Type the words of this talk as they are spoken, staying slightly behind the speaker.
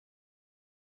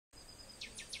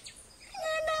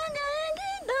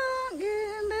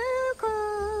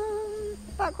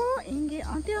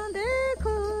What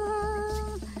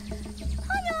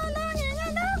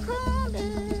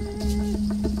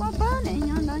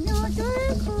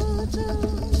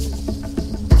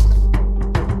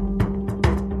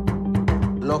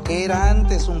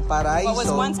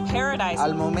was once paradise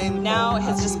now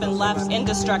has just been left in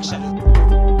destruction.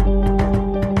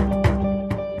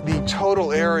 The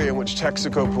total area in which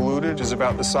Texaco polluted is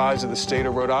about the size of the state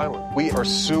of Rhode Island. We are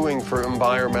suing for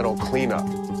environmental cleanup.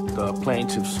 The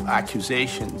plaintiff's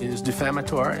accusation is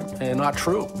defamatory and not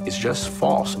true. It's just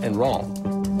false and wrong.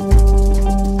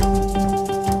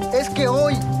 Es que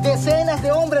hoy decenas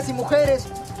de hombres y mujeres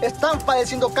están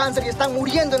padeciendo cáncer y están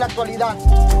muriendo en la actualidad.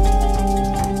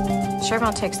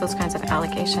 Chevron takes those kinds of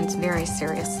allegations very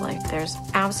seriously. There's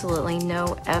absolutely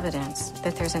no evidence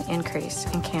that there's an increase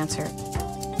in cancer.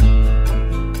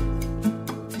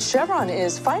 Chevron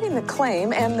is fighting the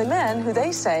claim and the men who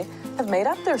they say have made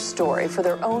up their story for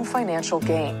their own financial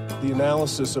gain. The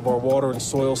analysis of our water and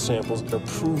soil samples are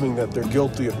proving that they're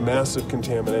guilty of massive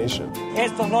contamination.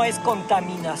 Esto no es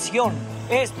contaminación.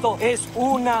 Esto es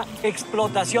una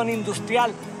explotación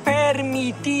industrial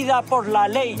permitida por la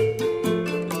ley.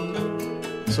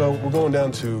 So we're going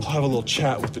down to have a little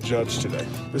chat with the judge today.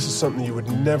 This is something you would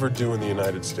never do in the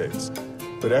United States.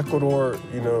 But Ecuador,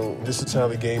 you know, this is how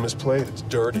the game is played. It's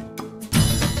dirty.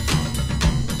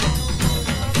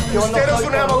 Usted es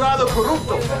un abogado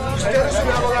corrupto. Usted es un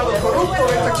abogado corrupto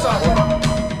de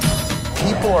Texas.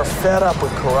 People are fed up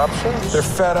with corruption. They're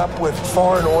fed up with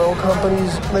foreign oil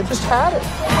companies. They've just had it.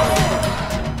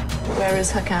 Where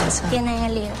is her cancer?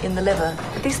 In the liver.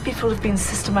 These people have been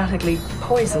systematically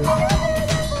poisoned.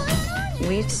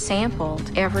 We've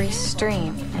sampled every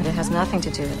stream, and it has nothing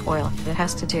to do with oil. It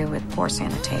has to do with poor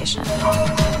sanitation.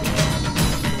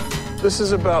 This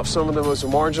is about some of the most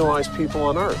marginalized people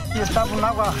on earth.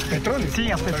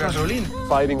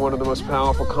 Fighting one of the most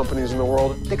powerful companies in the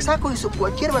world. Texaco hizo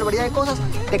cualquier barbaridad de cosas.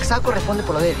 Texaco responde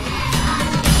por lo de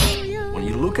él. When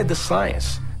you look at the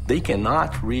science, they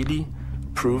cannot really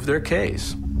prove their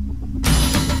case.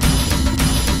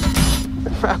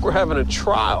 In fact, we're having a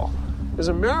trial. It's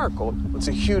a miracle. It's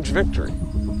a huge victory.